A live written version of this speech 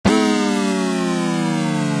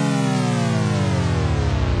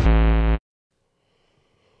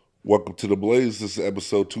Welcome to The Blaze. This is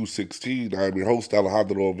episode 216. I'm your host,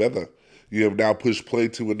 Alejandro Oveda. You have now pushed play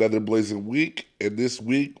to another blazing week, and this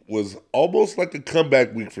week was almost like a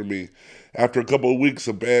comeback week for me. After a couple of weeks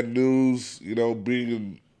of bad news, being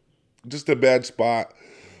in just a bad spot,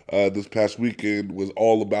 this past weekend was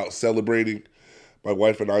all about celebrating. My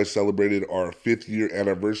wife and I celebrated our 5th year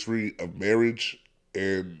anniversary of marriage,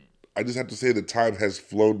 and I just have to say the time has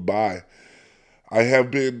flown by. I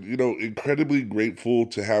have been, incredibly grateful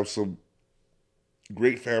to have some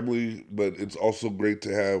great family, but it's also great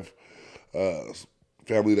to have uh,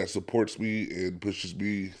 family that supports me and pushes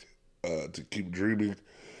me to keep dreaming.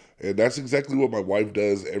 And that's exactly what my wife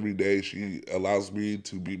does every day. She allows me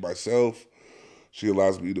to be myself. She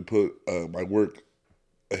allows me to put my work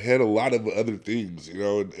ahead a lot of other things,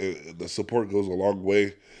 and the support goes a long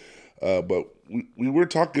way. But we were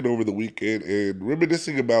talking over the weekend and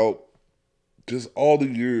reminiscing about just all the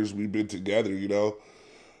years we've been together.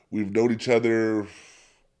 We've known each other,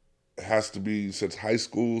 has to be since high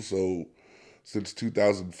school, so since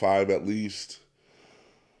 2005 at least.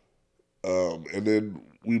 And then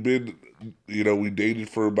we've been, we dated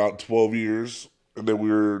for about 12 years, and then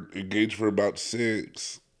we were engaged for about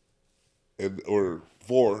six, or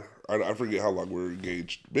four. I forget how long we were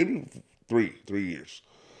engaged. Maybe 3 years.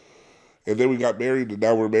 And then we got married, and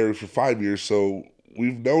now we're married for 5 years. So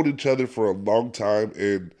we've known each other for a long time,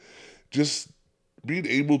 and just being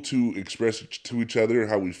able to express to each other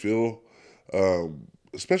how we feel,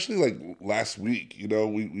 especially like last week,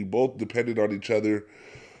 we both depended on each other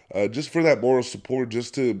just for that moral support,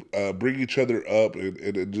 just to bring each other up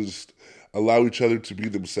and just allow each other to be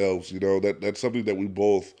themselves. That's something that we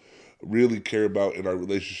both really care about in our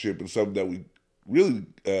relationship, and something that we really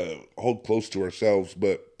hold close to ourselves.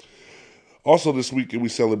 But also this weekend we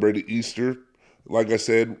celebrated Easter. Like I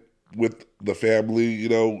said, with the family,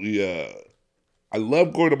 we I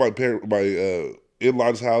love going to my in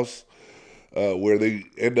laws' house, where they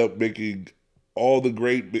end up making all the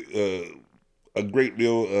a great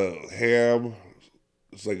meal, ham.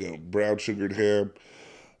 It's like a brown sugared ham,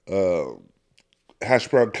 uh, hash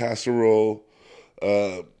brown casserole,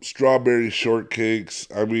 strawberry shortcakes.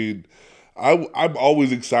 I mean, I'm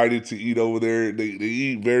always excited to eat over there. They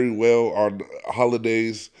eat very well on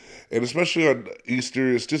holidays, and especially on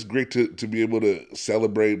Easter. It's just great to be able to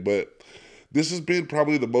celebrate. But this has been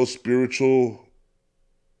probably the most spiritual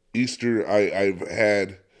Easter I've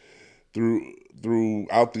had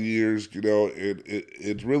throughout the years. And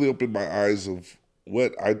it's really opened my eyes of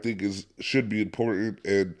what I think is should be important,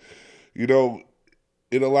 and you know,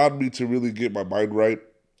 it allowed me to really get my mind right.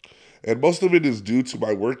 And most of it is due to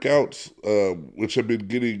my workouts, which have been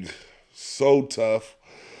getting so tough.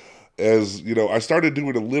 As I started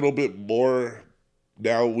doing a little bit more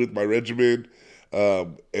now with my regimen,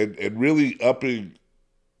 and really upping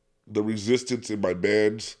the resistance in my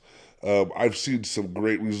bands. I've seen some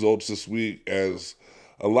great results this week, as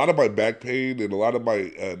a lot of my back pain and a lot of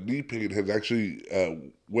my knee pain has actually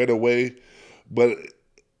went away. But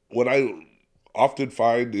what I often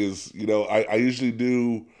find is, I usually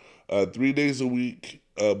do 3 days a week,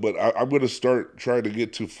 but I'm going to start trying to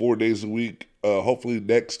get to 4 days a week, hopefully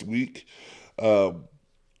next week. Um,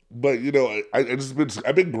 but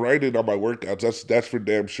I've been grinding on my workouts. That's for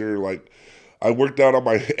damn sure. Like, I worked out on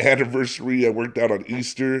my anniversary. I worked out on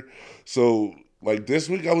Easter. So like this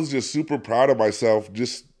week, I was just super proud of myself.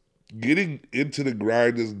 Just getting into the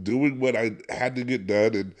grind, is doing what I had to get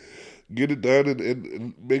done, and get it done,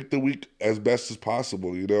 and make the week as best as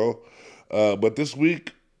possible. But this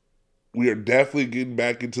week we are definitely getting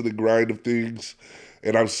back into the grind of things,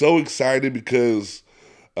 and I'm so excited because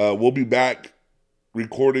we'll be back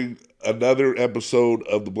recording another episode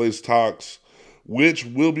of the Blaze Talks, which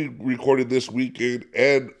will be recorded this weekend,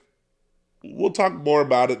 and we'll talk more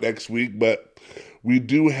about it next week. But we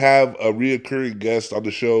do have a reoccurring guest on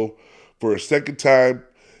the show for a second time,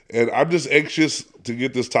 and I'm just anxious to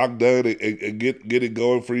get this talk done, and get it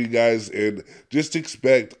going for you guys, and just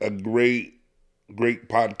expect a great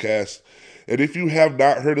podcast. And if you have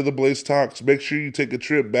not heard of the Blaze Talks, make sure you take a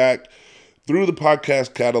trip back through the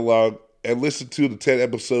podcast catalog and listen to the 10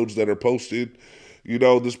 episodes that are posted.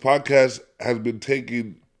 This podcast has been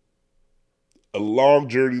taking a long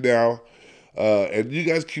journey now, and you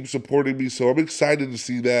guys keep supporting me, so I'm excited to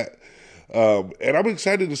see that. And I'm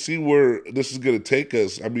excited to see where this is going to take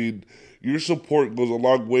us. I mean, your support goes a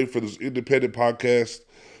long way for this independent podcast.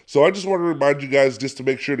 So I just want to remind you guys just to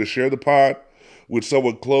make sure to share the pod with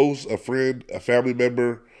someone close, a friend, a family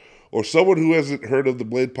member, or someone who hasn't heard of the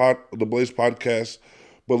Blaze podcast.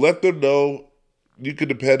 But let them know you can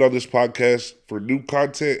depend on this podcast for new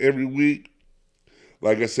content every week.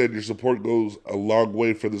 Like I said, your support goes a long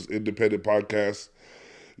way for this independent podcast.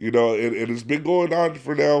 You know, and it's been going on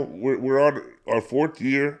for now. We're on our fourth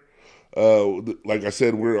year. Like I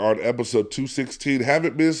said, we're on episode 216.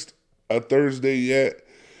 Haven't missed a Thursday yet.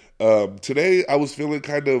 Today I was feeling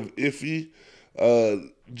kind of iffy. Uh,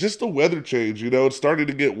 just the weather change, you know, it's starting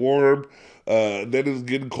to get warm. Then it's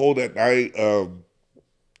getting cold at night.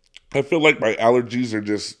 I feel like my allergies are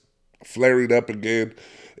just flaring up again.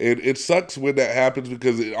 And it sucks when that happens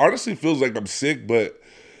because it honestly feels like I'm sick, but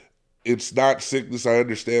it's not sickness. I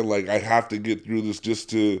understand, like, I have to get through this just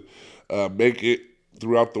to make it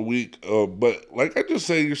throughout the week. But like I just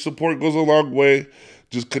say, your support goes a long way.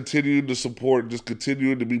 Just continuing to support, just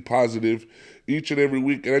continuing to be positive each and every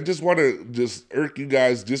week. And I just want to just irk you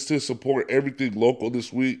guys just to support everything local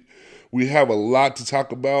this week. We have a lot to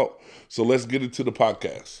talk about, so let's get into the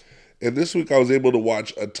podcast. And this week I was able to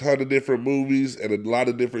watch a ton of different movies and a lot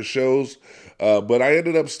of different shows. But I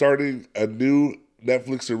ended up starting a new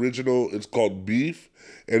Netflix original. It's called Beef,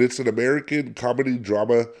 and it's an American comedy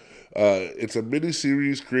drama. It's a mini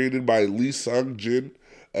series created by Lee Sung Jin,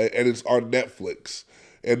 and it's on Netflix.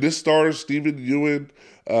 And this stars Stephen Ewan.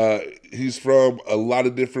 He's from a lot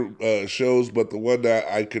of different shows, but the one that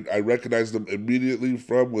I recognized him immediately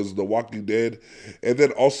from was The Walking Dead, and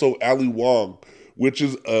then also Ali Wong, which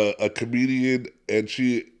is a comedian, and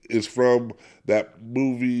she is from that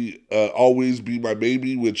movie Always Be My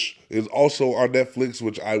Baby, which is also on Netflix,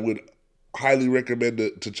 which I would highly recommend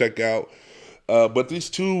to check out. But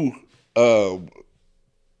these two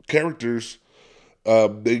characters,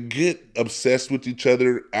 they get obsessed with each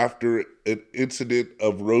other after an incident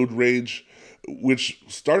of road rage, which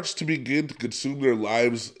starts to begin to consume their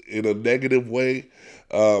lives in a negative way.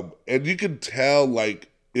 And you can tell, like,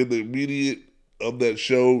 in the immediate of that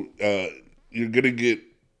show, you're going to get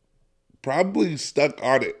probably stuck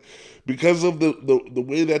on it because of the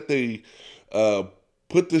way that they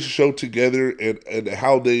put this show together, and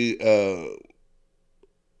how they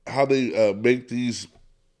make these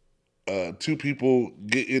two people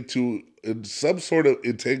get into in some sort of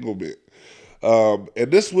entanglement.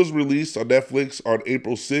 And this was released on Netflix on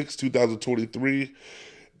April 6, 2023.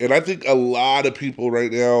 And I think a lot of people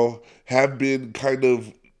right now have been kind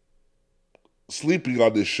of sleeping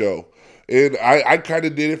on this show. And I kind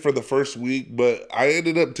of did it for the first week, but I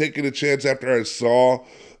ended up taking a chance after I saw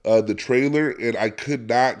the trailer, and I could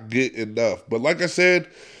not get enough. But like I said,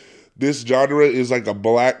 this genre is like a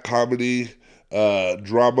black comedy,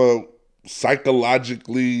 drama,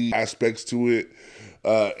 psychologically aspects to it,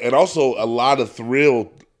 and also a lot of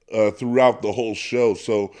thrill throughout the whole show.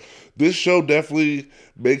 So this show definitely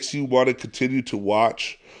makes you want to continue to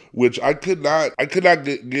watch, which I could not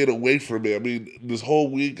get away from it. I mean, this whole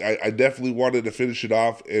week I definitely wanted to finish it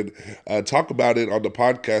off and talk about it on the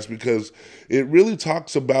podcast, because it really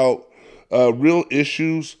talks about real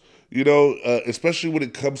issues, you know, especially when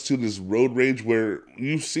it comes to this road rage, where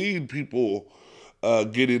you've seen people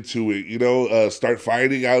get into it, you know, start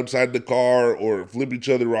fighting outside the car or flip each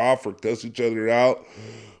other off or cuss each other out.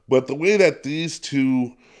 But the way that these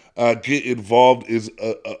two get involved is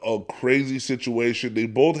a crazy situation. They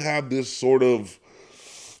both have this sort of,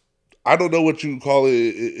 I don't know what you call it.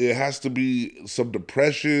 It has to be some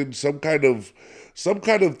depression, some kind of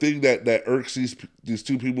thing that irks these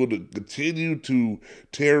two people to continue to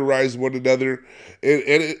terrorize one another. And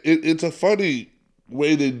it's a funny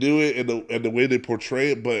way they do it, and the way they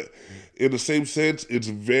portray it, but in the same sense, it's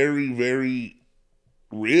very, very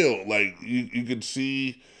real. Like, you can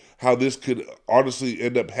see how this could honestly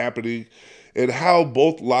end up happening, and how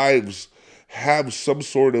both lives have some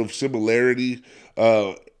sort of similarity,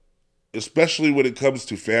 especially when it comes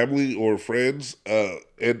to family or friends,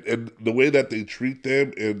 and the way that they treat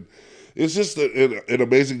them. And it's just an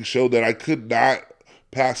amazing show that I could not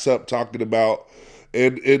pass up talking about.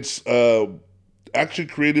 And it's actually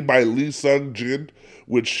created by Lee Sung Jin,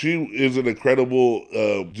 which she is an incredible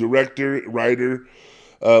director, writer.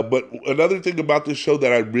 But another thing about this show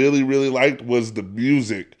that I really, really liked was the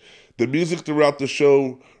music. The music throughout the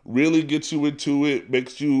show really gets you into it,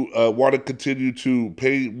 makes you want to continue to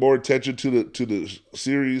pay more attention to the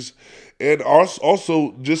series, and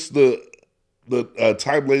also just the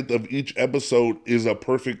time length of each episode is a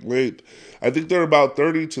perfect length. I think they're about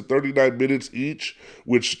 30 to 39 minutes each,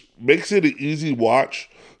 which makes it an easy watch.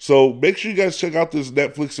 So make sure you guys check out this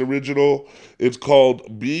Netflix original. It's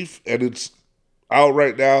called Beef, and it's out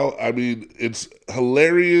right now. I mean, it's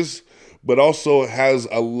hilarious, but also has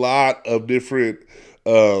a lot of different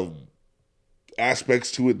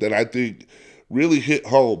aspects to it that I think really hit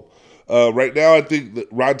home. Right now, I think that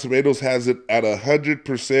Rotten Tomatoes has it at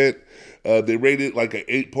 100%. They rate it like an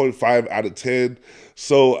 8.5 out of 10.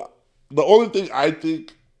 So the only thing I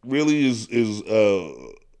think really is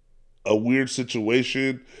a weird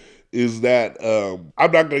situation is that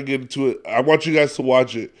I'm not gonna get into it. I want you guys to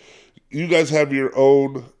watch it. You guys have your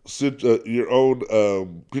own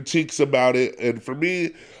critiques about it, and for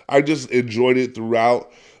me, I just enjoyed it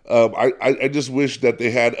throughout. I just wish that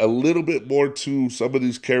they had a little bit more to some of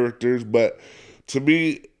these characters, but to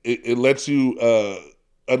me, it lets you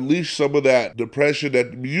unleash some of that depression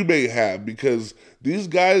that you may have because these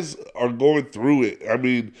guys are going through it. I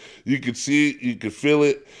mean, you can see it, you can feel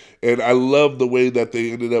it, and I love the way that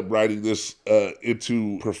they ended up writing this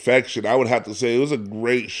into perfection. I would have to say it was a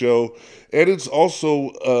great show, and it's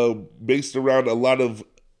also based around a lot of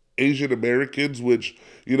Asian Americans, which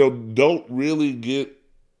don't really get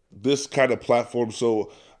this kind of platform.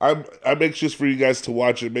 So I'm anxious for you guys to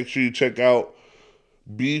watch it. Make sure you check out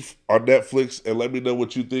Beef on Netflix and let me know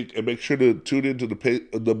what you think. And make sure to tune into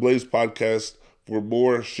the Blaze podcast for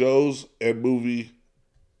more shows and movie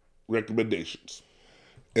recommendations.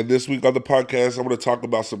 And this week on the podcast, I'm going to talk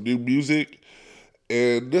about some new music.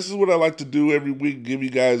 And this is what I like to do every week, give you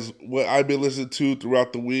guys what I've been listening to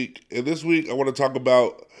throughout the week. And this week, I want to talk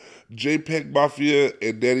about JPEG Mafia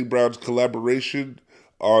and Danny Brown's collaboration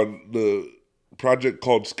on the project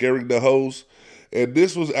called Scaring the Hoes. And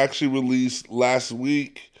this was actually released last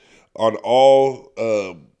week on all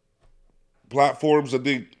platforms. I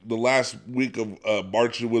think the last week of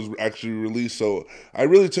March it was actually released. So I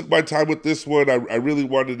really took my time with this one. I really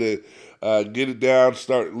wanted to get it down,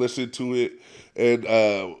 start listening to it. And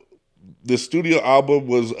the studio album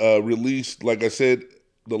was released, like I said,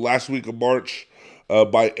 the last week of March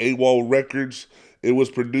by AWOL Records. It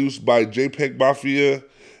was produced by JPEG Mafia,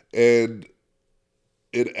 and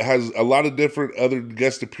it has a lot of different other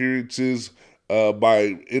guest appearances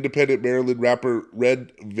by independent Maryland rapper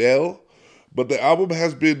Red Veil. But the album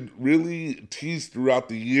has been really teased throughout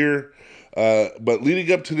the year. But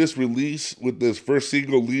leading up to this release with this first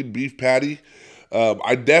single, Lean Beef Patty,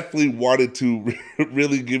 I definitely wanted to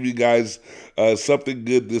really give you guys something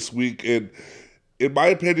good this week. And in my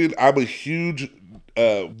opinion, I'm a huge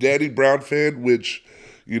Danny Brown fan, which,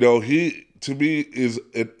 he, to me, is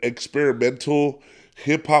an experimental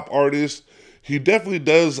hip-hop artist. He definitely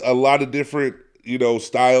does a lot of different,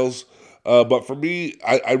 styles. But for me,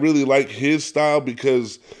 I really like his style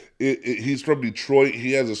because he's from Detroit.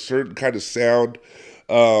 He has a certain kind of sound.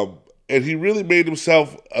 And he really made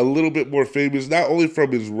himself a little bit more famous, not only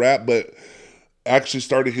from his rap, but actually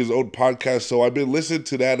starting his own podcast. So I've been listening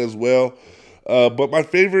to that as well. But my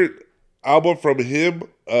favorite album from him,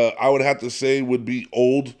 I would have to say, would be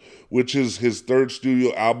Old, which is his third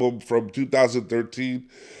studio album from 2013.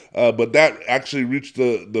 But that actually reached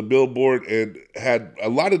the Billboard and had a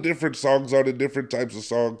lot of different songs on it, different types of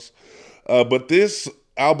songs. But this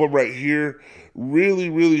album right here really,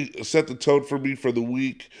 really set the tone for me for the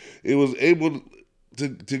week. It was able to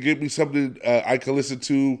give me something I can listen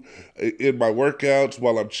to in my workouts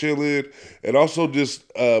while I'm chilling and also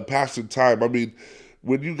just passing time. I mean,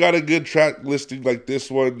 when you got a good track listing like this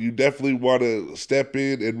one, you definitely want to step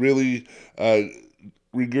in and really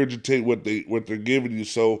regurgitate what they're giving you.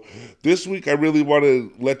 So this week, I really want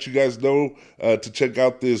to let you guys know to check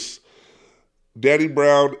out this Danny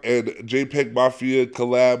Brown and JPEG Mafia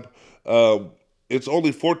collab. It's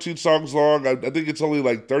only 14 songs long. I think it's only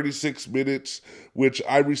like 36 minutes, which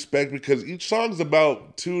I respect because each song's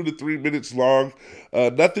about 2 to 3 minutes long.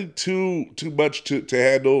 Nothing too much to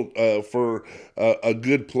handle for a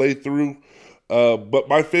good playthrough. But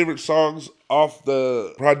my favorite songs off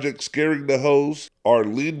the project Scaring the Hoes are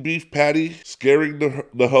Lean Beef Patty, Scaring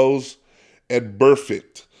the Hoes, and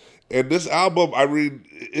Perfect. And this album, I mean,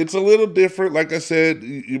 it's a little different. Like I said,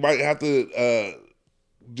 you might have to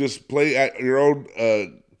just play at your own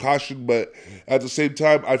caution, but at the same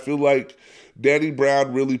time, I feel like Danny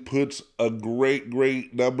Brown really puts a great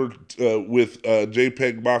number with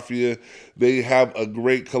JPEG Mafia. They have a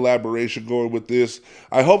great collaboration going with this.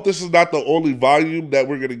 I hope this is not the only volume that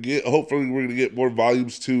we're going to get. Hopefully, we're going to get more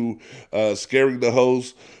volumes to Scaring the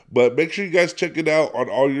Hoes. But make sure you guys check it out on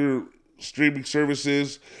all your streaming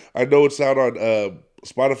services. I know it's out on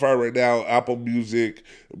Spotify right now, Apple Music,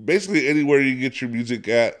 basically anywhere you get your music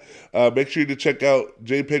at. Make sure to check out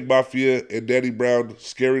JPEG Mafia and Danny Brown,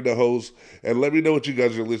 Scaring the Hoes, and let me know what you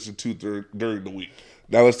guys are listening to during the week.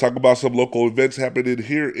 Now let's talk about some local events happening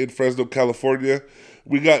here in Fresno, California.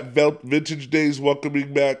 We got Vintage Days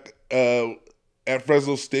welcoming back at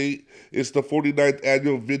Fresno State. It's the 49th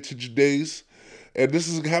annual Vintage Days, and this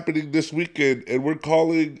is happening this weekend, and we're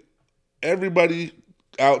calling everybody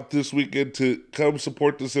out this weekend to come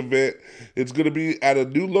support this event. It's going to be at a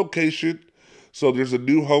new location, so there's a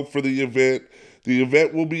new home for the event. The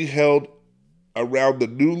event will be held around the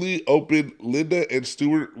newly opened Linda and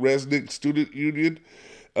Stuart Resnick Student Union.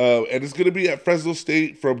 And it's going to be at Fresno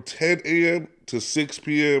State from 10 a.m. to 6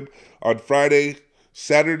 p.m. on Friday,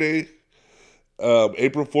 Saturday,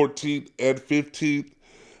 April 14th and 15th.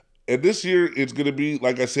 And this year, it's going to be,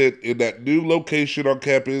 like I said, in that new location on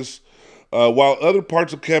campus. While other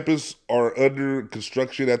parts of campus are under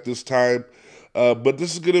construction at this time, but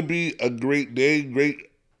this is going to be a great day, great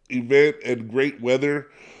event, and great weather.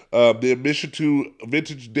 The admission to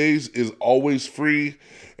Vintage Days is always free,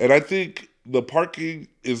 and I think the parking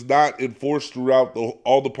is not enforced throughout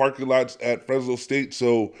all the parking lots at Fresno State.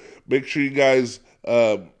 So make sure you guys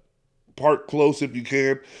park close if you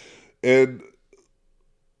can. And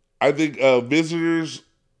I think visitors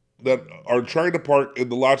that are trying to park in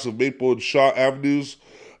the lots of Maple and Shaw Avenues,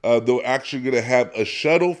 they're actually going to have a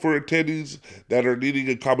shuttle for attendees that are needing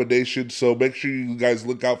accommodation. So make sure you guys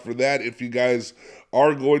look out for that if you guys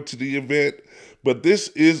are going to the event. But this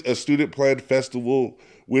is a student planned festival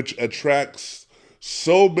which attracts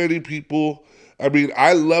so many people. I mean,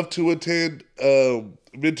 I love to attend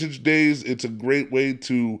Vintage Days. It's a great way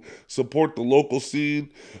to support the local scene,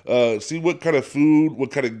 see what kind of food,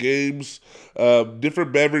 what kind of games,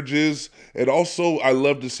 different beverages, and also I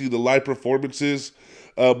love to see the live performances.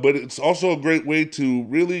 But it's also a great way to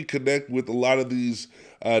really connect with a lot of these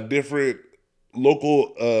different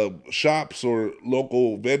local shops or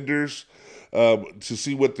local vendors to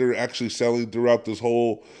see what they're actually selling throughout this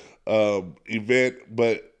whole event.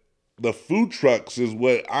 But the food trucks is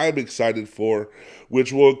what I'm excited for,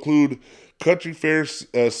 which will include Country Fair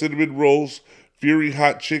cinnamon rolls, Fury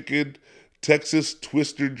hot chicken, Texas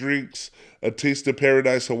Twister drinks, A Taste of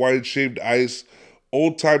Paradise Hawaiian shaved ice,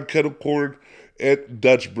 Old Time Kettle Corn, and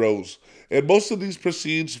Dutch Bros. And most of these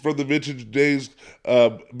proceeds from the Vintage Days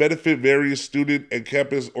benefit various student and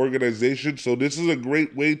campus organizations. So this is a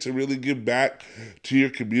great way to really give back to your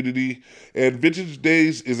community. And Vintage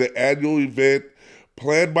Days is an annual event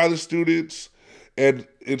planned by the students, and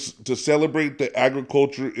it's to celebrate the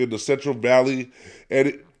agriculture in the Central Valley.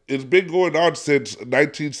 And it's been going on since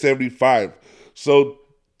 1975. So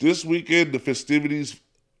this weekend, the festivities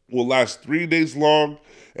will last 3 days long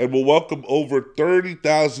and will welcome over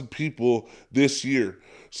 30,000 people this year.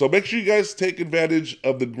 So make sure you guys take advantage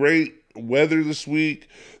of the great weather this week,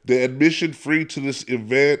 the admission free to this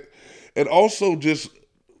event, and also just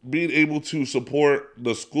being able to support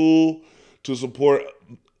the school, to support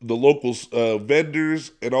the local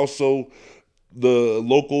vendors, and also the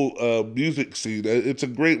local music scene. It's a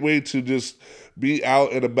great way to just be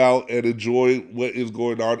out and about and enjoy what is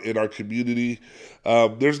going on in our community.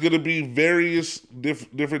 There's going to be various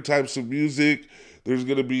different types of music. There's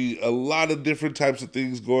going to be a lot of different types of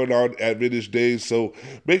things going on at Vintage Days. So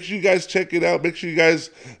make sure you guys check it out. Make sure you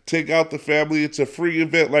guys take out the family. It's a free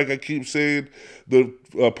event, like I keep saying. The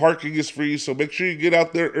parking is free, so make sure you get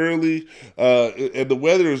out there early. And the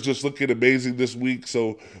weather is just looking amazing this week.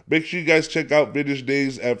 So make sure you guys check out Vintage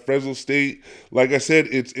Days at Fresno State. Like I said,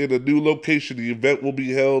 it's in a new location. The event will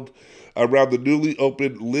be held around the newly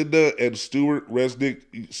opened Linda and Stuart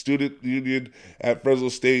Resnick Student Union at Fresno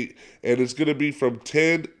State. And it's going to be from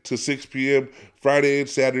 10 to 6 p.m. Friday and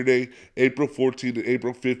Saturday, April 14th and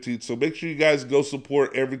April 15th. So make sure you guys go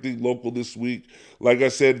support everything local this week. Like I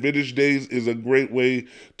said, Vintage Days is a great way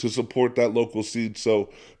to support that local scene. So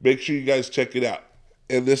make sure you guys check it out.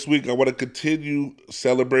 And this week, I want to continue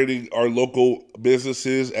celebrating our local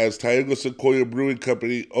businesses as Tioga Sequoia Brewing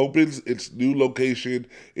Company opens its new location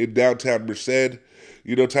in downtown Merced.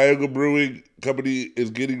 You know, Tioga Brewing Company is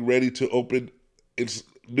getting ready to open its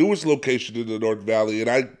newest location in the North Valley, and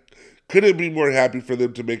I couldn't be more happy for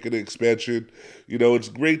them to make an expansion. You know, it's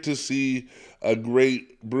great to see a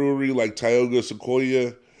great brewery like Tioga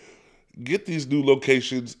Sequoia get these new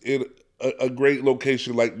locations in a great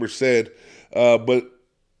location like Merced. But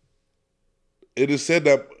it is said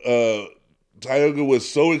that Tioga was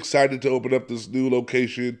so excited to open up this new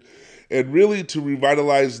location and really to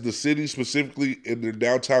revitalize the city, specifically in their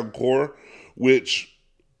downtown core, which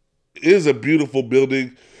is a beautiful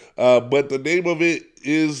building. But the name of it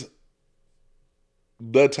is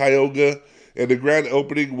the Tioga, and the grand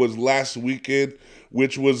opening was last weekend,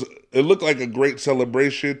 which was, it looked like a great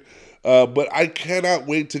celebration. But I cannot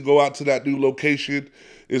wait to go out to that new location.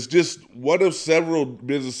 It's just one of several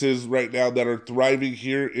businesses right now that are thriving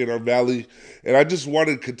here in our valley. And I just want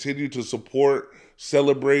to continue to support,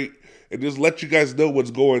 celebrate, and just let you guys know what's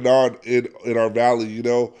going on in our valley, you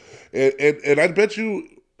know. And I bet you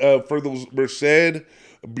for those Merced,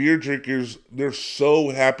 beer drinkers, they're so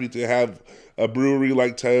happy to have a brewery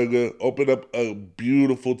like Tioga open up a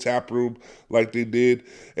beautiful tap room like they did.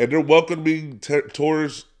 And they're welcoming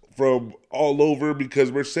tourists from all over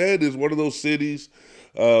because Merced is one of those cities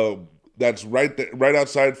that's right there, right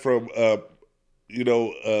outside from you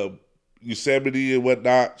know, Yosemite and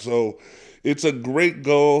whatnot. So it's a great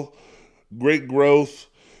goal, great growth,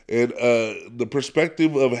 and the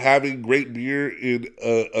perspective of having great beer in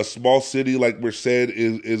a small city like Merced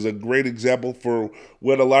is a great example for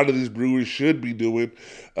what a lot of these breweries should be doing.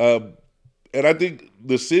 And I think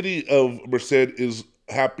the city of Merced is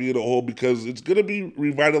happy in a whole because it's going to be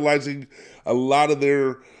revitalizing a lot of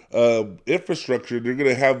their infrastructure. They're going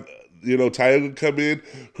to have, Tioga come in.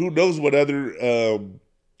 Who knows what other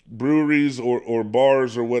breweries or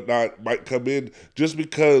bars or whatnot might come in just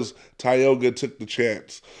because Tioga took the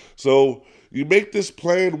chance. So you make this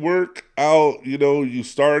plan work out, you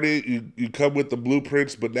start it, you come with the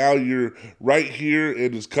blueprints, but now you're right here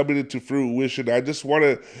and it's coming into fruition. I just want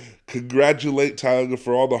to congratulate Tioga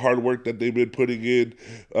for all the hard work that they've been putting in,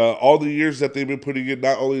 all the years that they've been putting in,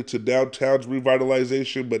 not only to downtown's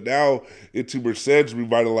revitalization, but now into Merced's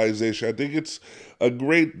revitalization. I think it's a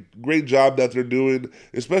great job that they're doing,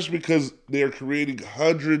 especially because they are creating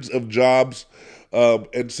hundreds of jobs.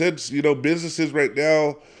 And since, businesses right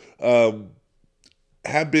now,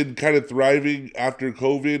 have been kind of thriving after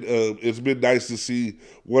COVID. It's been nice to see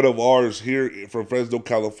one of ours here from Fresno,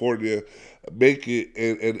 California, make it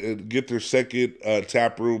and get their second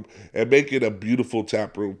tap room and make it a beautiful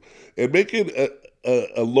tap room and make it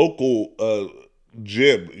a local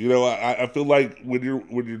gym. I feel like when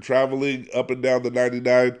you're traveling up and down the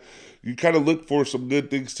 99, you kind of look for some good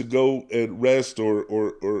things to go and rest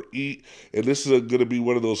or eat. And this is going to be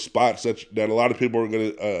one of those spots that a lot of people are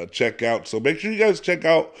going to check out. So make sure you guys check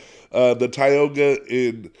out the Tioga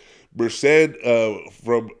in Merced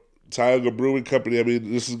from Tioga Brewing Company. I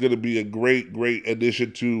mean, this is going to be a great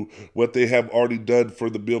addition to what they have already done for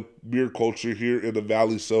the beer culture here in the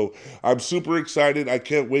Valley. So I'm super excited. I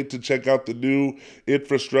can't wait to check out the new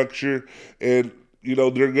infrastructure. And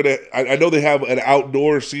they're gonna. I know they have an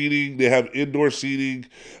outdoor seating, they have indoor seating,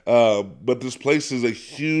 but this place is a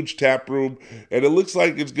huge tap room, and it looks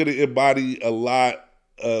like it's gonna embody a lot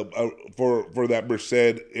for that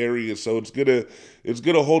Merced area. So it's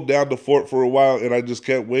gonna hold down the fort for a while, and I just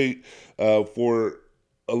can't wait for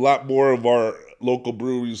a lot more of our local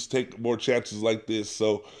breweries take more chances like this.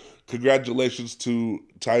 So congratulations to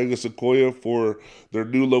Tioga Sequoia for their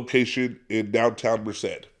new location in downtown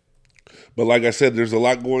Merced. But like I said, there's a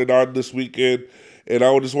lot going on this weekend, and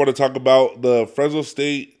I just want to talk about the Fresno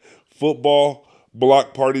State football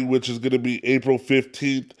block party, which is going to be April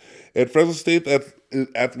 15th. And Fresno State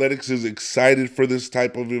Athletics is excited for this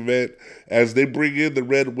type of event as they bring in the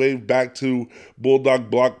Red Wave back to Bulldog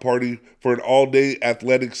Block Party for an all-day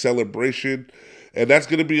athletic celebration. And that's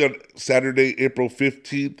going to be on Saturday, April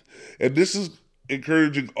 15th. And this is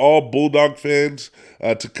encouraging all Bulldog fans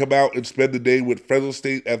to come out and spend the day with Fresno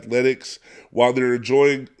State Athletics while they're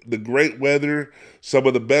enjoying the great weather, some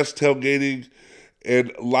of the best tailgating,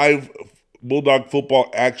 and live Bulldog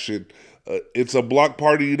football action. It's a block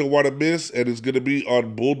party you don't want to miss, and it's going to be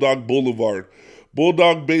on Bulldog Boulevard.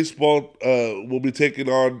 Bulldog baseball will be taking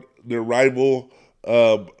on their rival,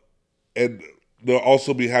 and they'll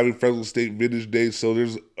also be having Fresno State Vintage Day. So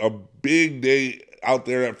there's a big day out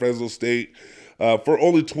there at Fresno State. For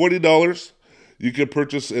only $20, you can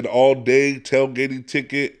purchase an all-day tailgating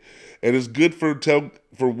ticket, and it's good for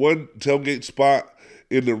one tailgate spot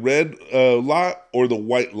in the red lot or the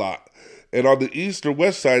white lot. And on the east or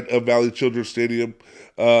west side of Valley Children's Stadium,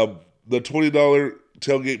 the $20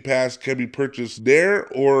 tailgate pass can be purchased there,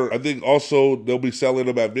 or I think also they'll be selling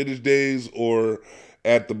them at Vintage Days or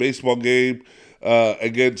at the baseball game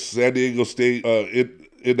against San Diego State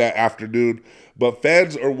in that afternoon. But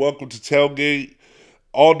fans are welcome to tailgate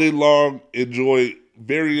all day long, enjoy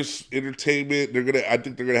various entertainment. I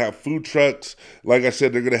think they're gonna have food trucks. Like I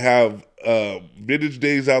said, they're gonna have Vintage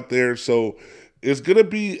Days out there. So it's gonna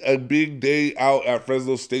be a big day out at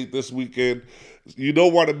Fresno State this weekend. You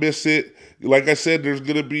don't want to miss it. Like I said, there's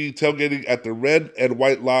going to be tailgating at the red and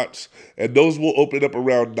white lots, and those will open up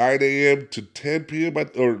around 9 a.m. to 10 p.m.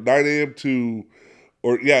 or 9 a.m. to,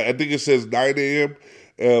 I think it says 9 a.m.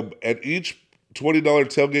 And each $20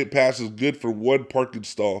 tailgate pass is good for one parking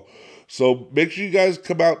stall. So make sure you guys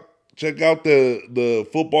come out, check out the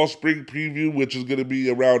football spring preview, which is going to be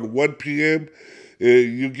around 1 p.m.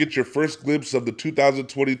 You get your first glimpse of the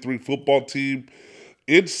 2023 football team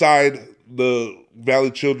inside the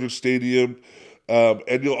Valley Children's Stadium.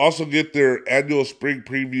 And you'll also get their annual spring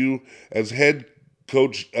preview as head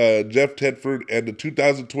coach Jeff Tedford and the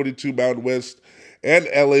 2022 Mountain West and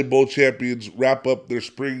LA Bowl champions wrap up their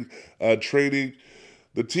spring training.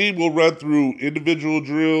 The team will run through individual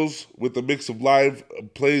drills with a mix of live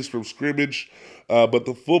plays from scrimmage, but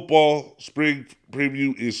the football spring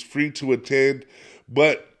preview is free to attend,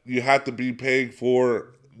 but you have to be paying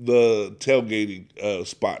for the tailgating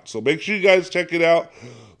spot. So make sure you guys check it out.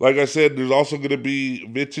 Like I said, there's also going to be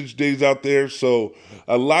vintage days out there, so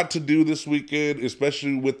a lot to do this weekend,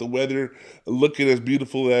 especially with the weather looking as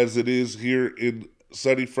beautiful as it is here in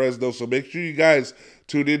sunny Fresno. So make sure you guys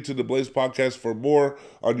tune in to the Blaze Podcast for more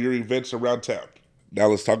on your events around town. Now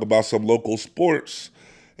let's talk about some local sports.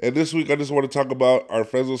 And this week I just want to talk about our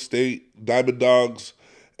Fresno State Diamond Dogs,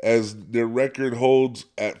 as their record holds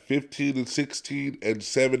at 15-16 and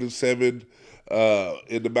 7-7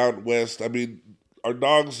 in the Mountain West. I mean, our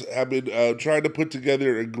Dogs have been trying to put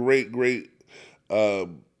together a great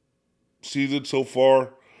season so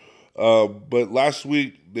far. But last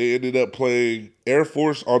week, they ended up playing Air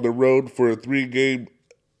Force on the road for a 3-game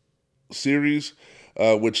series,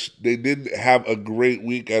 which they didn't have a great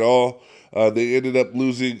week at all. They ended up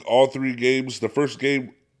losing all 3 games. The first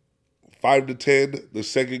game, 5-10. The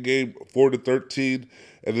second game, 4-13.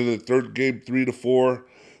 And then the third game, 3-4.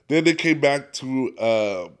 Then they came back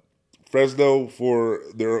to Fresno for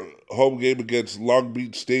their home game against Long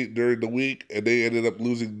Beach State during the week, and they ended up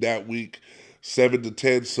losing that week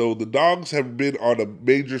 7-10. So the Dogs have been on a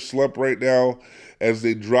major slump right now as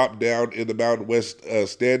they drop down in the Mountain West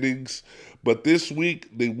standings. But this week,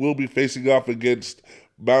 they will be facing off against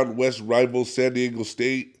Mountain West rival San Diego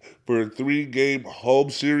State for a 3-game home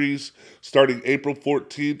series starting April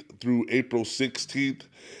 14th through April 16th.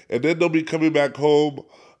 And then they'll be coming back home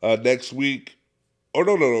next week. Oh,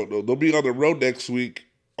 no. They'll be on the road next week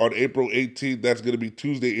on April 18th. That's going to be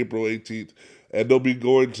Tuesday, April 18th. And they'll be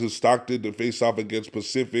going to Stockton to face off against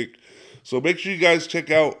Pacific. So make sure you guys check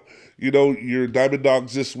out, your Diamond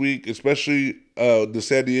Dogs this week, especially the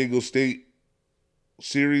San Diego State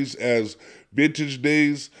series as vintage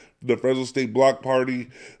days, the Fresno State Block Party.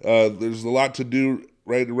 There's a lot to do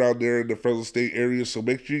right around there in the Fresno State area. So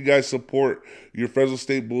make sure you guys support your Fresno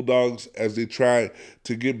State Bulldogs as they try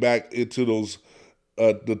to get back into those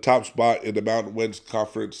the top spot in the Mountain West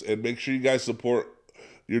Conference. And make sure you guys support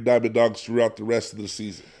your Diamond Dogs throughout the rest of the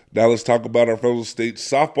season. Now let's talk about our Fresno State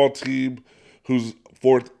softball team, who's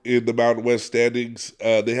 4th in the Mountain West standings.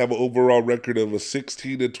 They have an overall record of a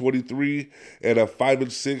 16-23 and a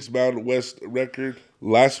 5-6 Mountain West record.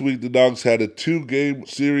 Last week, the Dogs had a 2-game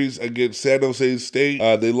series against San Jose State.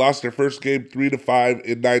 They lost their first game 3-5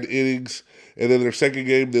 in 9 innings, and then their second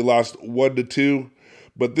game they lost 1-2.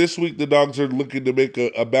 But this week, the Dogs are looking to make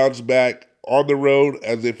a bounce back on the road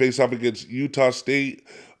as they face off against Utah State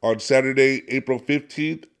on Saturday, April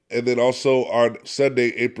 15th, and then also on Sunday,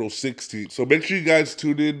 April 16th. So make sure you guys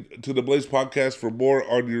tune in to the Blaze Podcast for more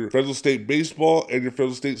on your Fresno State baseball and your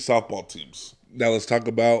Fresno State softball teams. Now let's talk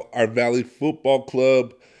about our Valley Football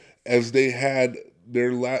Club, as they had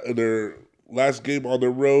their last game on the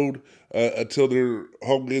road until their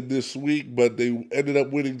home game this week, but they ended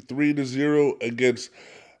up winning 3-0 against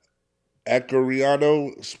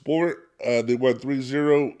Acariano Sport. They won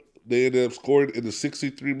 3-0. They ended up scoring in the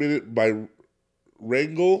 63 minute by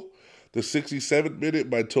Rangel, the 67th minute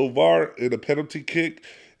by Tovar in a penalty kick,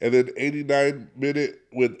 and then 89 minute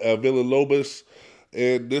with Villalobos.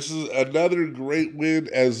 And this is another great win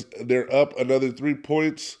as they're up another 3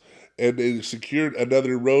 points, and they secured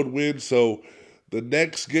another road win. So the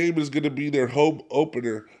next game is going to be their home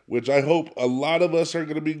opener, which I hope a lot of us are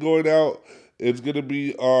going to be going out. It's going to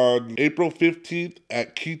be on April 15th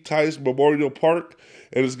at Keith Tice Memorial Park,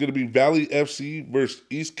 and it's going to be Valley FC versus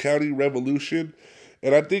East County Revolution.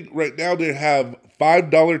 And I think right now they have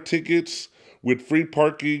 $5 tickets with free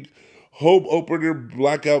parking, home opener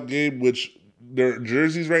blackout game, which their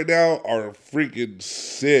jerseys right now are freaking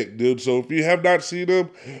sick, dude. So if you have not seen them,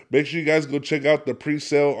 make sure you guys go check out the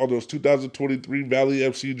pre-sale on those 2023 Valley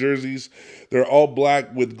FC jerseys. They're all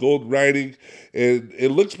black with gold writing, and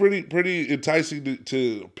it looks pretty enticing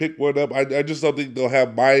to pick one up. I just don't think they'll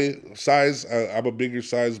have my size. I'm a bigger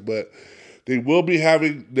size, but they will be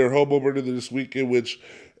having their home opener this weekend, which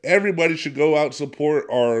everybody should go out and support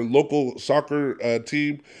our local soccer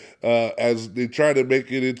team as they try to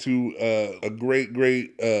make it into a great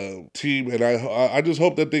team. And I just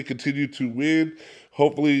hope that they continue to win.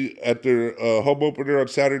 hopefully at their home opener on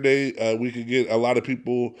Saturday, we can get a lot of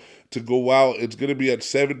people to go out. It's going to be at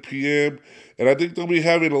 7 p.m. And I think they'll be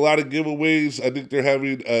having a lot of giveaways. I think they're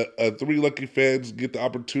having 3 lucky fans get the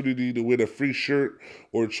opportunity to win a free shirt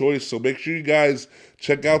or choice. So make sure you guys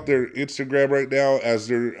check out their Instagram right now as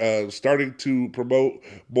they're starting to promote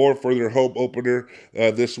more for their home opener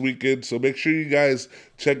this weekend. So make sure you guys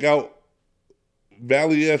check out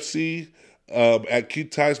Valley FC at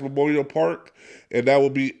Keith Tice Memorial Park, and that will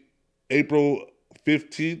be April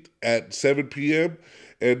 15th at 7 p.m.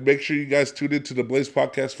 And make sure you guys tune into the Blaze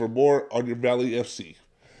Podcast for more on your Valley FC.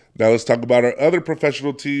 Now let's talk about our other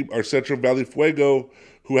professional team, our Central Valley Fuego,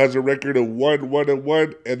 who has a record of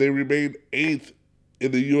 1-1-1, and they remain 8th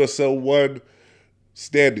in the USL 1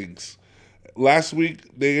 standings. Last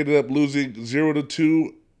week, they ended up losing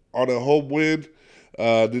 0-2 on a home win.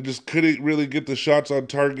 They just couldn't really get the shots on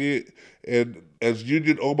target, and as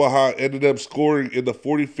Union Omaha ended up scoring in the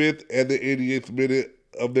 45th and the 88th minute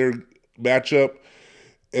of their matchup.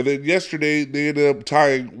 And then yesterday, they ended up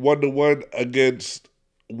tying 1-1 against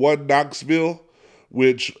Knoxville,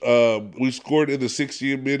 which we scored in the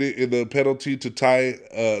 60th minute in the penalty to tie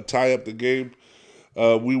up the game.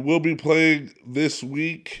 We will be playing this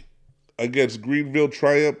week against Greenville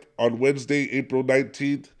Triumph on Wednesday, April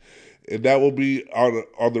 19th, and that will be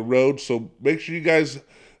on the road. So make sure you guys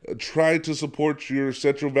try to support your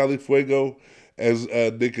Central Valley Fuego as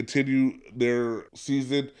they continue their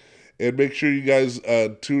season. And make sure you guys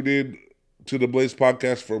tune in to the Blaze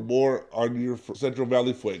Podcast for more on your Central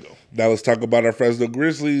Valley Fuego. Now let's talk about our Fresno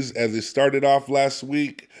Grizzlies as they started off last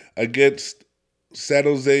week against San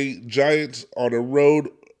Jose Giants on a road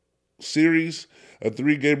series, a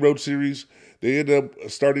 3-game road series. They ended up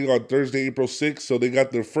starting on Thursday, April 6th, so they got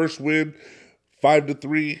their first win,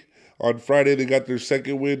 5-3. On Friday, they got their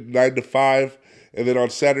second win, 9-5. And then on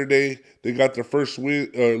Saturday, they got their first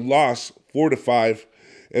loss, 4-5.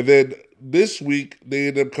 And then this week, they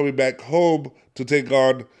ended up coming back home to take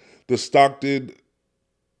on the Stockton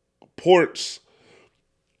Ports,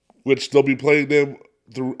 which they'll be playing them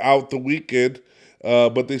throughout the weekend.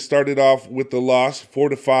 But they started off with the loss,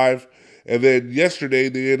 4-5. And then yesterday,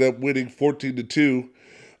 they ended up winning 14-2.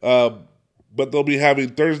 But they'll be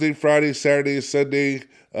having Thursday, Friday, Saturday, and Sunday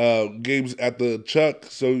games at the Chuck.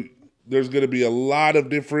 So there's going to be a lot of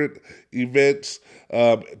different events.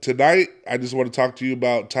 Tonight, I just want to talk to you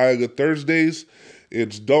about Tioga Thursdays.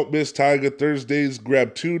 It's Don't Miss Tioga Thursdays.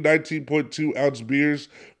 Grab 2 19.2-ounce beers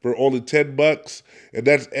for only $10. And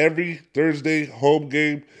that's every Thursday home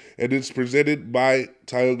game. And it's presented by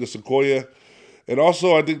Tioga Sequoia. And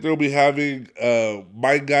also, I think they'll be having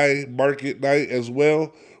My Guy Market Night as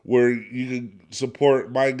well, where you can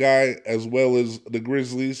support My Guy as well as the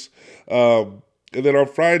Grizzlies. And then on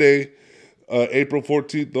Friday, April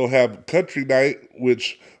 14th, they'll have Country Night,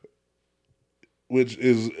 which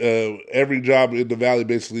is every job in the Valley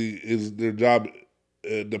basically is their job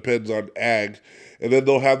depends on ag. And then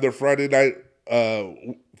they'll have their Friday night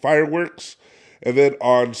fireworks. And then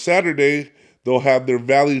on Saturday, they'll have their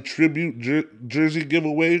Valley Tribute jersey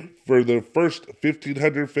giveaway for the first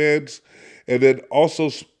 1,500 fans. And then also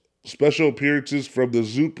special appearances from the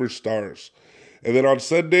Superstars. And then on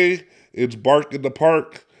Sunday, it's Bark in the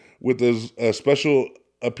Park with a special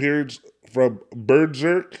appearance from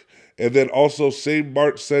Berserk. And then also St.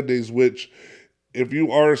 Mart Sundays, which if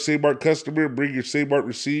you are a St. Mart customer, bring your St. Mart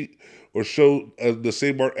receipt or show the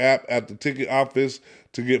St. Mart app at the ticket office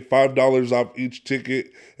to get $5 off each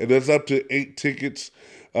ticket. And that's up to 8 tickets.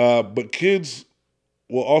 But kids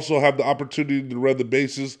will also have the opportunity to run the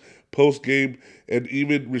bases post-game and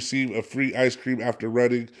even receive a free ice cream after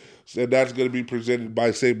running. And that's going to be presented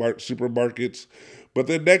by St. Mart Supermarkets. But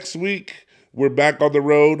then next week, we're back on the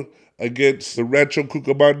road against the Rancho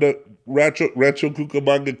Cucamonga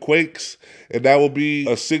Quakes, and that will be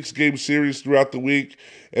a 6-game series throughout the week.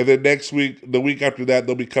 And then next week, the week after that,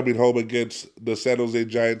 they'll be coming home against the San Jose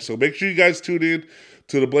Giants. So make sure you guys tune in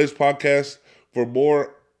to the Blaze Podcast for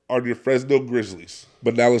more on your Fresno Grizzlies.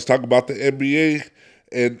 But now let's talk about the NBA.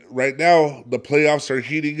 And right now, the playoffs are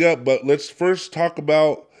heating up. But let's first talk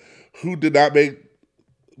about who did not make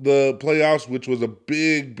the playoffs, which was a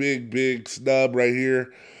big snub right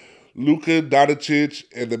here. Luka Doncic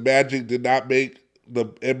and the Magic did not make the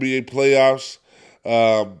NBA playoffs.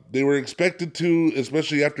 They were expected to,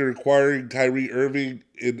 especially after acquiring Kyrie Irving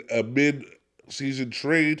in a mid-season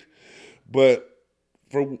trade. But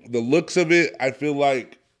from the looks of it, I feel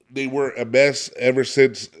like they were a mess ever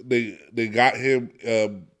since they got him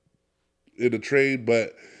in a trade.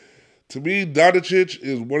 But to me, Doncic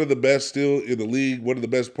is one of the best still in the league, one of the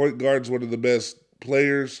best point guards, one of the best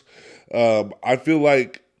players. I feel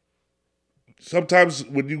like sometimes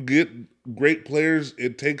when you get great players,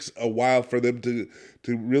 it takes a while for them to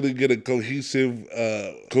really get a cohesive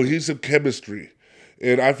chemistry.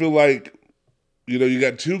 And I feel like, you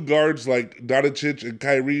got two guards like Doncic and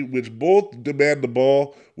Kyrie, which both demand the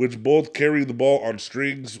ball, which both carry the ball on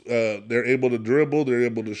strings. They're able to dribble, they're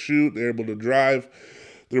able to shoot, they're able to drive.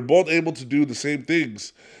 They're both able to do the same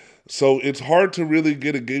things. So it's hard to really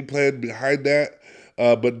get a game plan behind that.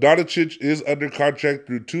 But Doncic is under contract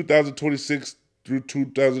through 2026 through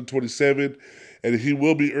 2027, and he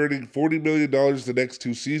will be earning $40 million the next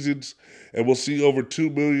 2 seasons, and we'll see over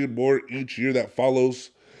 $2 million more each year that follows.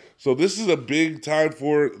 So this is a big time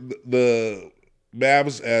for the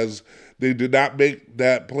Mavs, as they did not make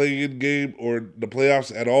that play-in game or the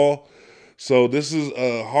playoffs at all. So this is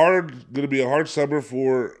going to be a hard summer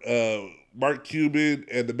for Mark Cuban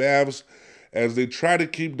and the Mavs, as they try to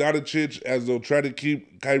keep Doncic, as they'll try to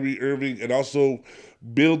keep Kyrie Irving, and also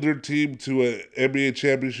build their team to an NBA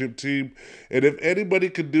championship team. And if anybody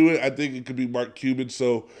could do it, I think it could be Mark Cuban.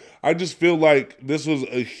 So I just feel like this was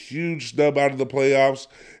a huge snub out of the playoffs,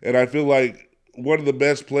 and I feel like one of the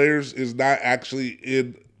best players is not actually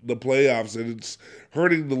in the playoffs, and it's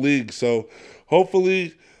hurting the league. So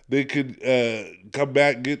hopefully they could come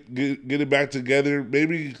back, get it back together,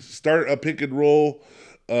 maybe start a pick and roll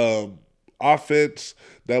offense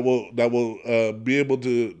that will be able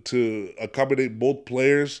to accommodate both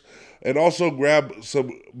players, and also grab some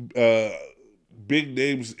big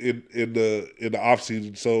names in the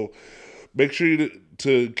offseason. So make sure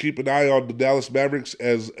to keep an eye on the Dallas Mavericks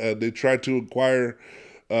as they try to acquire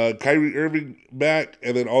Kyrie Irving back,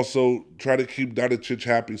 and then also try to keep Doncic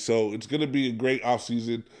happy. So it's going to be a great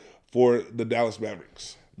offseason for the Dallas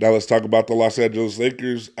Mavericks. Now let's talk about the Los Angeles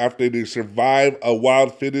Lakers after they survive a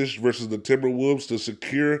wild finish versus the Timberwolves to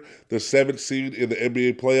secure the 7th seed in the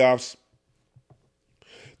NBA playoffs.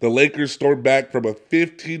 The Lakers stormed back from a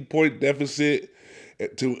 15-point deficit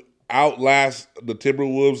to outlast the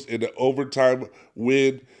Timberwolves in an overtime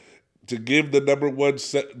win to give the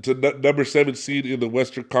number 7 seed in the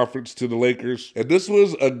Western Conference to the Lakers. And this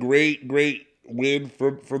was a great win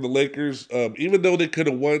for the Lakers, even though they could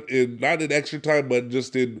have won not in extra time, but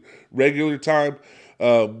just in regular time.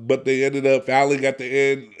 But they ended up fouling at the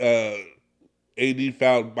end. AD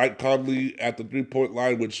fouled Mike Conley at the 3-point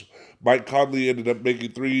line, which Mike Conley ended up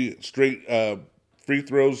making 3 straight free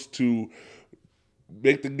throws to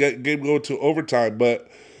make the game go to overtime. But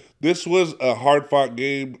this was a hard-fought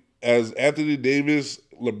game, as Anthony Davis,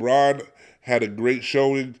 LeBron had a great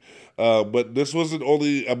showing. But this wasn't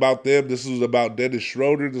only about them. This was about Dennis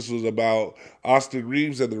Schroeder. This was about Austin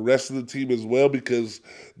Reeves and the rest of the team as well, because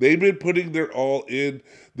they've been putting their all in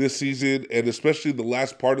this season, and especially the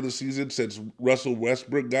last part of the season since Russell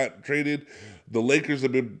Westbrook got traded. The Lakers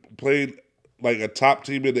have been playing like a top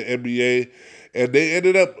team in the NBA, and they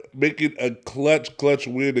ended up making a clutch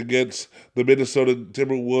win against the Minnesota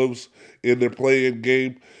Timberwolves in their play-in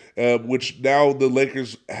game. Which now the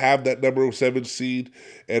Lakers have that number 7 seed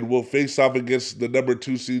and will face off against the number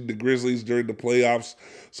 2 seed, the Grizzlies, during the playoffs.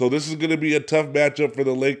 So this is going to be a tough matchup for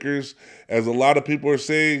the Lakers, as a lot of people are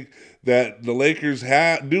saying that the Lakers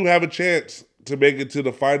do have a chance to make it to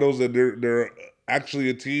the finals, and they're actually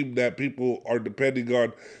a team that people are depending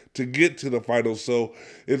on to get to the finals. So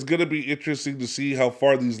it's going to be interesting to see how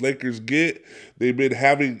far these Lakers get. They've been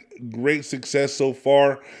having great success so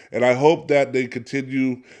far, and I hope that they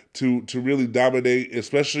continue to really dominate,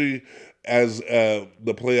 especially as the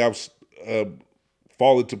playoffs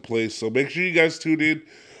fall into place. So make sure you guys tune in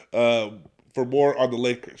for more on the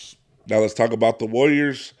Lakers. Now let's talk about the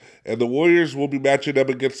Warriors. And the Warriors will be matching up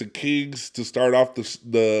against the Kings to start off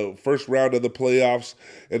the first round of the playoffs.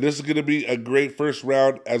 And this is going to be a great first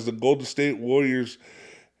round, as the Golden State Warriors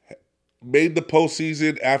made the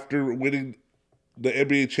postseason after winning the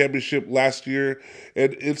NBA championship last year.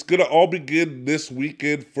 And it's going to all begin this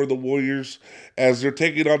weekend for the Warriors, as they're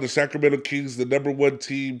taking on the Sacramento Kings, the number 1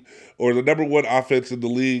 team, or the number 1 offense in the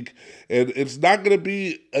league. And it's not going to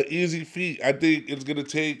be an easy feat. I think it's going to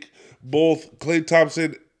take both Klay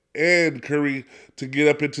Thompson and Curry to get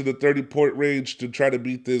up into the 30-point range to try to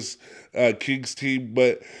beat this Kings team.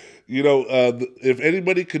 But, if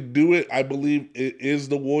anybody could do it, I believe it is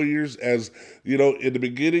the Warriors. As, in the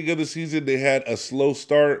beginning of the season, they had a slow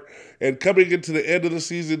start. And coming into the end of the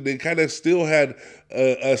season, they kind of still had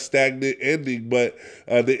a stagnant ending. But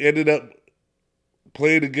they ended up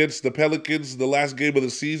playing against the Pelicans the last game of the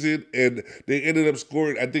season, and they ended up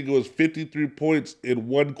scoring, I think it was 53 points in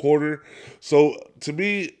 1 quarter. So to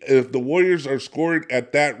me, if the Warriors are scoring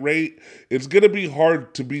at that rate, it's going to be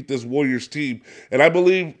hard to beat this Warriors team. And I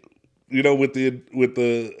believe, with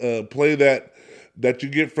the play that that you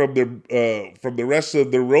get from the rest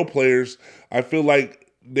of the role players, I feel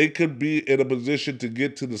like they could be in a position to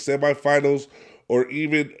get to the semifinals or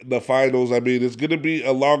even the finals. I mean, it's going to be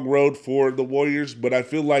a long road for the Warriors, but I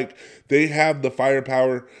feel like they have the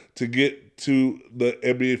firepower to get to the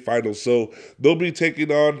NBA Finals. So they'll be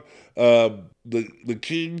taking on the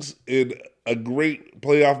Kings in a great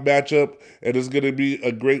playoff matchup, and it's going to be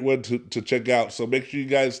a great one to check out. So make sure you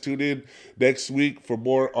guys tune in next week for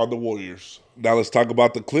more on the Warriors. Now let's talk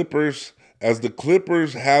about the Clippers, as the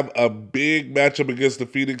Clippers have a big matchup against the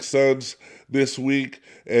Phoenix Suns this week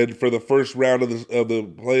and for the first round of the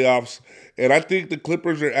playoffs. And I think the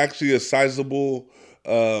Clippers are actually a sizable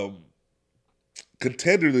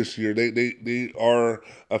contender this year. They are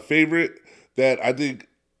a favorite that I think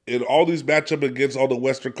in all these matchups against all the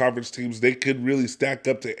Western Conference teams, they could really stack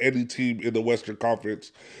up to any team in the Western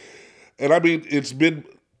Conference. And I mean, it's been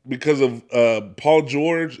because of Paul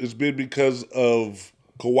George, it's been because of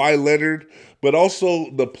Kawhi Leonard, but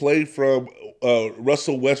also the play from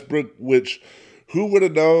Russell Westbrook, which who would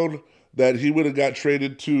have known that he would have got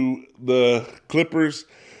traded to the Clippers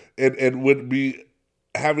and would be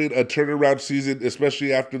having a turnaround season,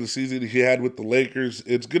 especially after the season he had with the Lakers.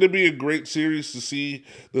 It's going to be a great series to see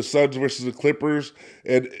the Suns versus the Clippers,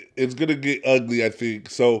 and it's going to get ugly, I think.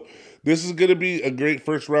 So this is going to be a great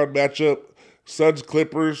first round matchup, Suns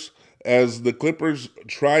Clippers, as the Clippers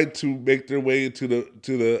tried to make their way into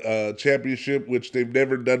the championship, which they've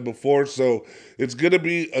never done before. So it's going to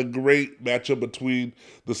be a great matchup between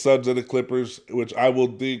the Suns and the Clippers, which I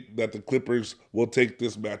will think that the Clippers will take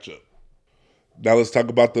this matchup. Now let's talk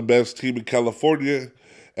about the best team in California.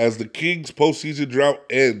 As the Kings' postseason drought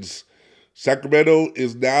ends, Sacramento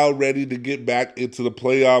is now ready to get back into the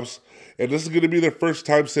playoffs, and this is going to be their first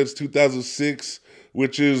time since 2006,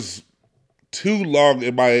 which is too long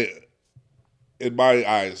in my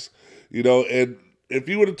eyes. You know, and if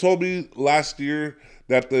you would have told me last year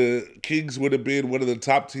that the Kings would have been one of the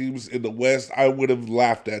top teams in the West, I would have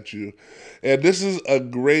laughed at you. And this is a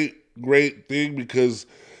great thing because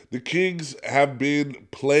the Kings have been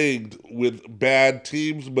plagued with bad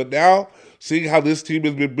teams, but now seeing how this team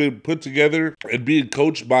has been put together and being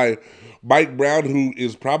coached by Mike Brown, who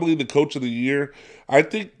is probably the coach of the year, I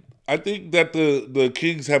think that the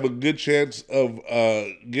Kings have a good chance of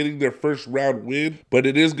getting their first round win, but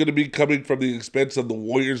it is going to be coming from the expense of the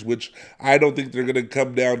Warriors, which I don't think they're going to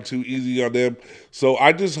come down too easy on them. So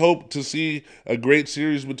I just hope to see a great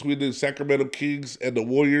series between the Sacramento Kings and the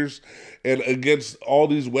Warriors, and against all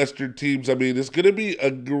these Western teams. I mean, it's going to be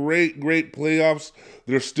a great playoffs.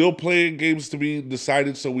 They're still playing games to be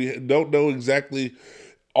decided, so we don't know exactly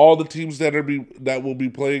all the teams that will be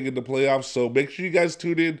playing in the playoffs. So make sure you guys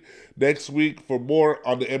tune in next week for more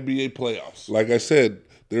on the NBA playoffs. Like I said,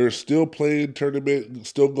 there's still playing tournament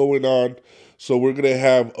still going on. So we're gonna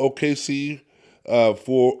have OKC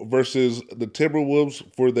versus the Timberwolves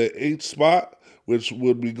for the 8th spot, which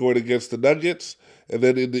would be going against the Nuggets. And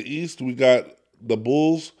then in the East, we got the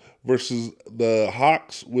Bulls versus the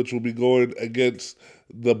Hawks, which will be going against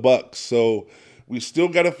the Bucks. So we still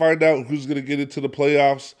got to find out who's going to get into the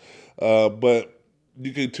playoffs, but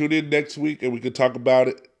you can tune in next week and we can talk about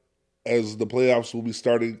it, as the playoffs will be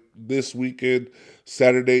starting this weekend,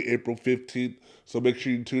 Saturday, April 15th. So make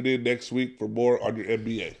sure you tune in next week for more on your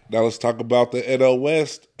NBA. Now let's talk about the NL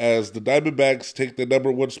West, as the Diamondbacks take the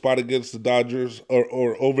number 1 spot against the Dodgers,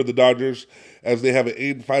 or over the Dodgers, as they have an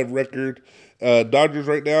 8-5 record. Dodgers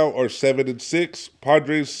right now are 7-6.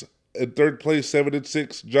 Padres in 3rd place,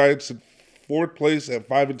 7-6. Giants in 4th place at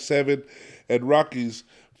 5-7, and Rockies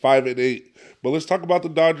 5-8. But let's talk about the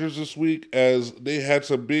Dodgers this week, as they had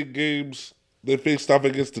some big games. They faced off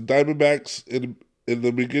against the Diamondbacks in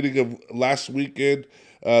the beginning of last weekend.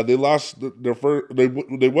 They lost their first. They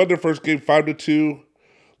won their first game 5-2,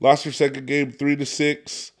 lost their second game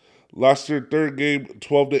 3-6, lost their third game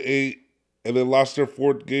 12-8, and then lost their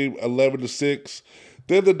fourth game 11-6.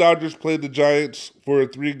 Then the Dodgers played the Giants for a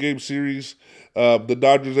 3-game series. The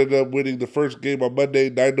Dodgers ended up winning the first game on Monday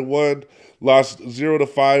 9-1, lost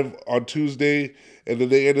 0-5 on Tuesday, and then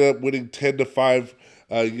they ended up winning 10-5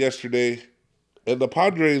 yesterday. And the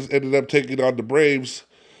Padres ended up taking on the Braves,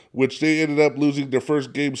 which they ended up losing their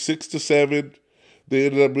first game 6-7. They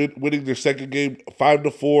ended up winning their second game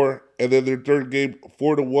 5-4, and then their third game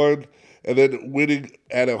 4-1, and then winning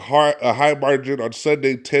at a high margin on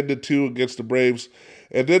Sunday 10-2 against the Braves.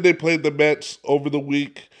 And then they played the Mets over the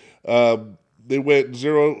week. They went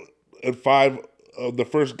 0-5 of the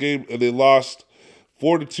first game, and they lost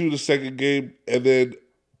 4-2 the second game, and then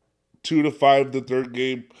 2-5 the third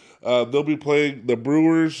game. They'll be playing the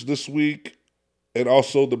Brewers this week and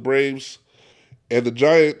also the Braves. And the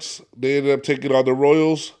Giants, they ended up taking on the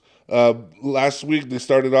Royals. Last week, they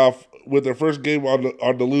started off with their first game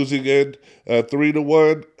on the losing end,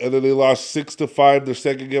 3-1, and then they lost 6-5. Their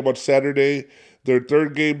second game on Saturday. Their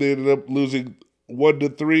third game, they ended up losing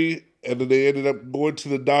 1-3, and then they ended up going to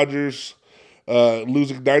the Dodgers,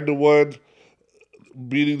 losing 9-1,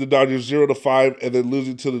 beating the Dodgers 0-5, and then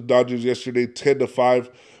losing to the Dodgers yesterday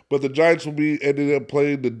 10-5. But the Giants will be ended up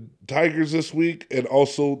playing the Tigers this week and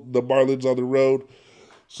also the Marlins on the road.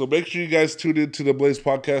 So make sure you guys tune in to the Blaze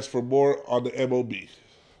Podcast for more on the MLB.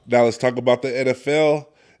 Now let's talk about the NFL.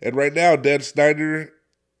 And right now, Dan Snyder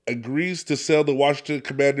agrees to sell the Washington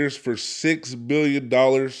Commanders for $6 billion.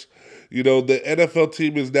 You know, the NFL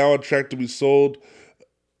team is now on track to be sold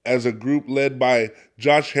as a group led by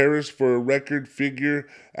Josh Harris for a record figure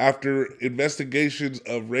after investigations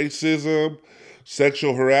of racism,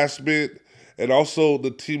 sexual harassment, and also the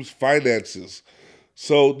team's finances.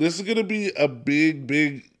 So this is going to be a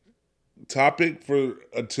big topic for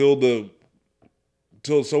until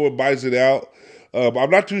someone buys it out. I'm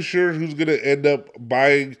not too sure who's going to end up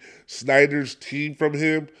buying Snyder's team from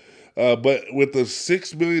him. But with a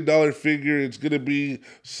 $6 million figure, it's going to be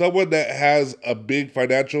someone that has a big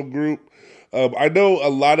financial group. I know a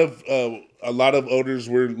lot of owners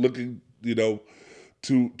were looking,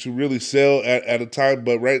 to really sell at a time,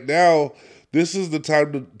 but right now this is the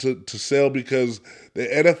time to sell because the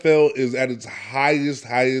NFL is at its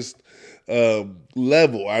highest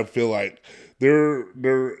level. I feel like they're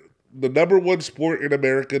the number one sport in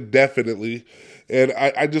America, definitely, and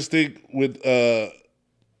I just think with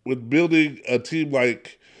building a team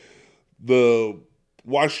like the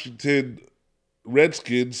Washington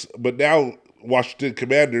Redskins, but now Washington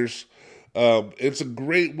Commanders, it's a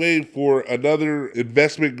great way for another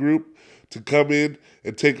investment group to come in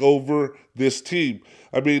and take over this team.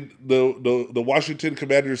 I mean, the Washington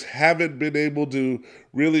Commanders haven't been able to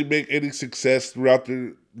really make any success throughout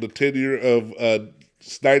the tenure of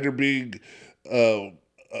Snyder being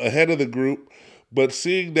ahead of the group. But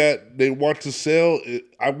seeing that they want to sell,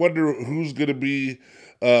 I wonder who's going to be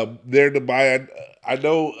there to buy. I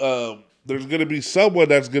know there's going to be someone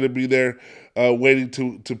that's going to be there waiting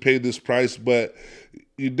to pay this price, but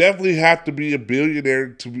you definitely have to be a billionaire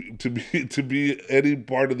to be any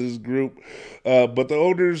part of this group. But the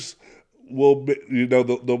owners will,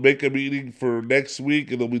 they'll make a meeting for next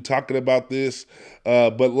week and they'll be talking about this.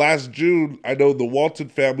 But last June, I know the Walton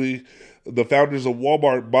family, the founders of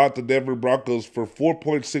Walmart, bought the Denver Broncos for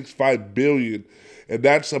 $4.65 billion, and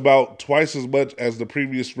that's about twice as much as the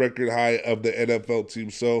previous record high of the NFL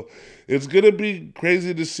team. So it's going to be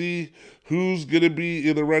crazy to see who's going to be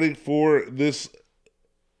in the running for this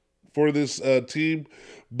team.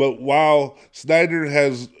 But while Snyder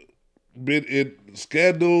has been in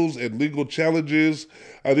scandals and legal challenges,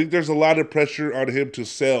 I think there's a lot of pressure on him to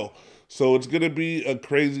sell. So it's going to be a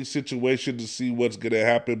crazy situation to see what's going to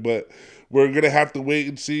happen, but we're going to have to wait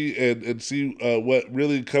and see and see what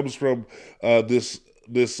really comes from this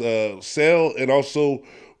sale, and also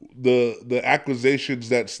the accusations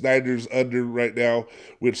that Snyder's under right now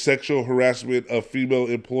with sexual harassment of female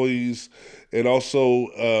employees, and also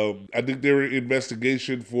I think there were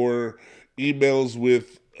investigation for emails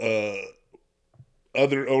with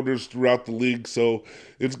other owners throughout the league. So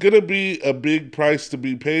it's going to be a big price to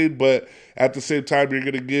be paid, but at the same time, you're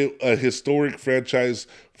going to get a historic franchise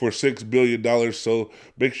for $6 billion. So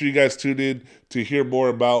make sure you guys tune in to hear more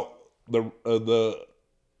about the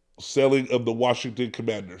selling of the Washington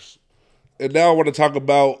Commanders. And now I want to talk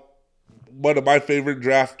about one of my favorite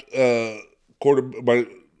draft one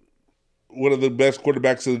of the best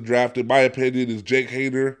quarterbacks in the draft, in my opinion, is Jake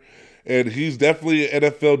Haener. And he's definitely an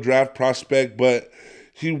NFL draft prospect, but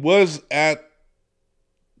he was at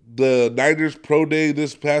the Niners Pro Day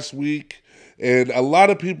this past week, and a lot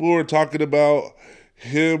of people were talking about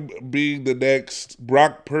him being the next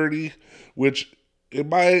Brock Purdy, which in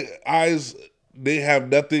my eyes, they have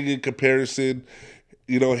nothing in comparison.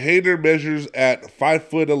 Haener measures at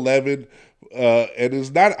 5'11", and is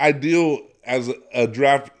not ideal as a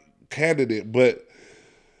draft candidate, but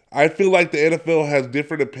I feel like the NFL has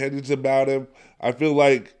different opinions about him. I feel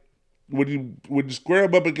like when you square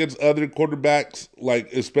him up against other quarterbacks,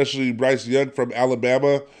 like especially Bryce Young from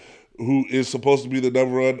Alabama, who is supposed to be the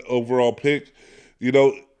number one overall pick,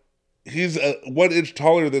 he's 1 inch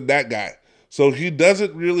taller than that guy. So he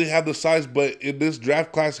doesn't really have the size, but in this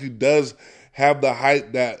draft class, he does have the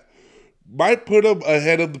height that might put him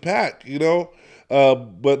ahead of the pack,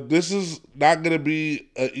 But this is not going to be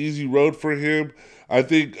an easy road for him. I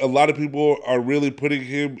think a lot of people are really putting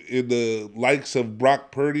him in the likes of Brock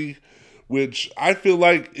Purdy, which I feel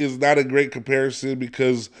like is not a great comparison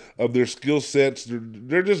because of their skill sets.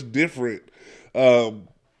 They're just different. Um,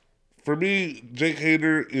 for me, Jake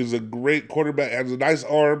Hader is a great quarterback, has a nice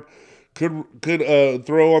arm, could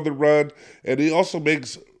throw on the run, and he also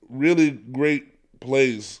makes really great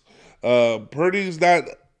plays. Purdy's not.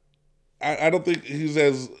 I don't think he's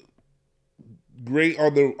as great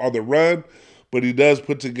on the run, but he does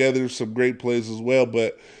put together some great plays as well.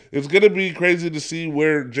 But it's going to be crazy to see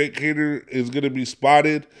where Jake Hader is going to be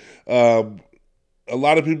spotted. Um, a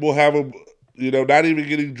lot of people have him, not even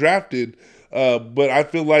getting drafted. But I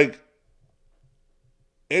feel like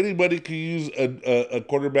anybody can use a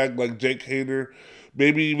quarterback like Jake Hader.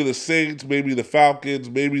 Maybe even the Saints, maybe the Falcons,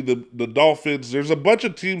 maybe the Dolphins. There's a bunch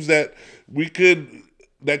of teams that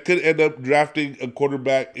could end up drafting a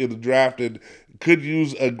quarterback in the draft and could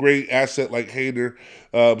use a great asset like Hader.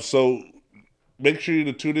 So make sure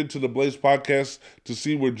you tune into the Blaze podcast to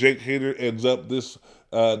see where Jake Hader ends up this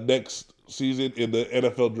next season in the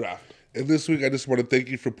NFL draft. And this week, I just want to thank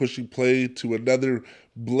you for pushing play to another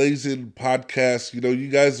Blazing podcast. You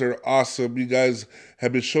guys are awesome. You guys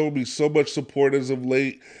have been showing me so much support as of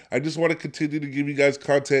late. I just want to continue to give you guys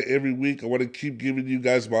content every week. I want to keep giving you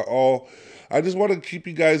guys my all. I just want to keep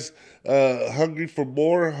you guys hungry for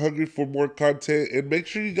more content. And make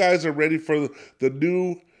sure you guys are ready for the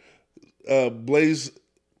new Blaze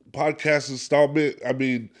podcast installment. I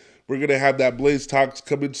mean, we're going to have that Blaze Talks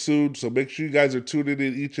coming soon, so make sure you guys are tuning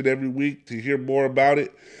in each and every week to hear more about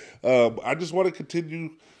it. I just want to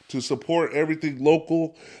continue to support everything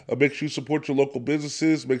local. Make sure you support your local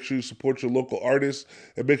businesses. Make sure you support your local artists.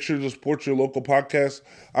 And make sure to support your local podcasts.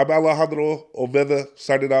 I'm Alejandro Oveda,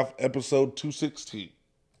 signing off episode 216.